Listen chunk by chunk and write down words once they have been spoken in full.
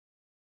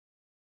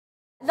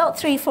Lot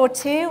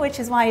 342, which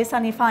is why you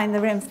suddenly find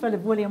the rooms full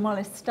of Woolley and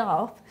Wallis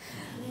staff.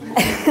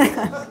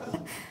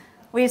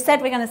 We've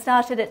said we're going to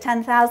start it at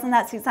 10,000.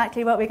 That's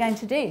exactly what we're going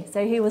to do.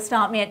 So who will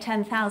start me at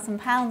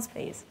 £10,000,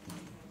 please?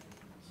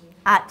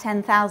 At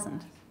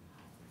 10,000.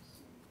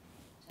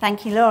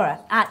 Thank you, Laura.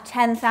 At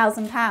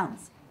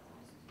 £10,000.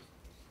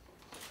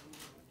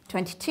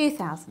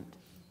 22,000.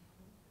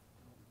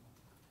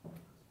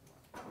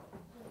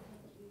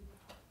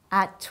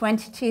 At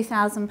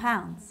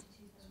 £22,000.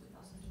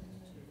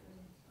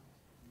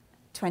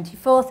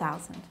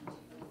 24,000.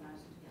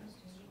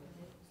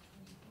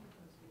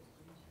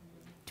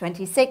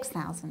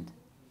 26,000.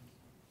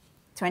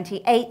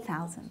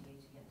 28,000.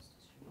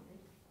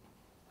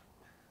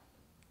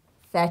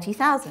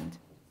 30,000.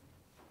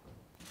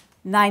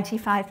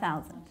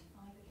 95,000.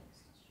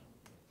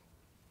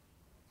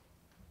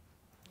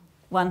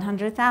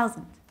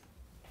 100,000.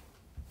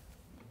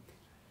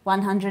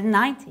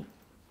 190.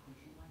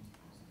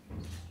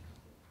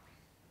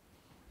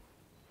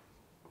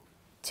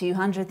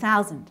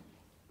 200,000.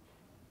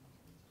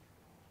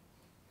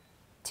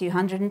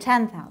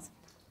 210,000.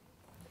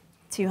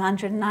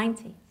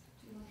 290.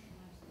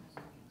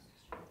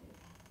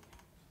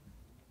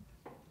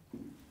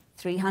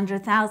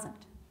 300,000.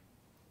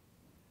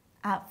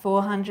 At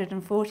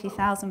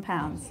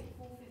 £440,000.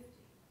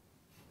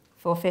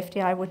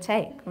 450 I would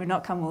take. We've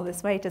not come all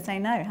this way to say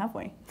no, have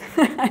we?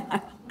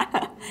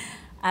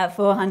 At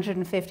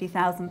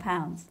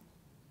 £450,000.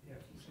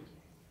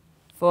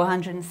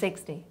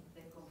 460.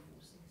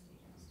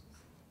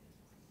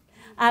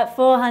 At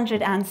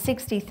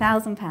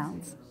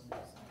 £460,000.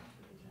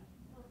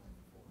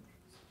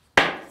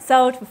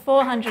 Sold for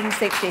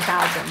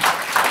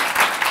 £460,000.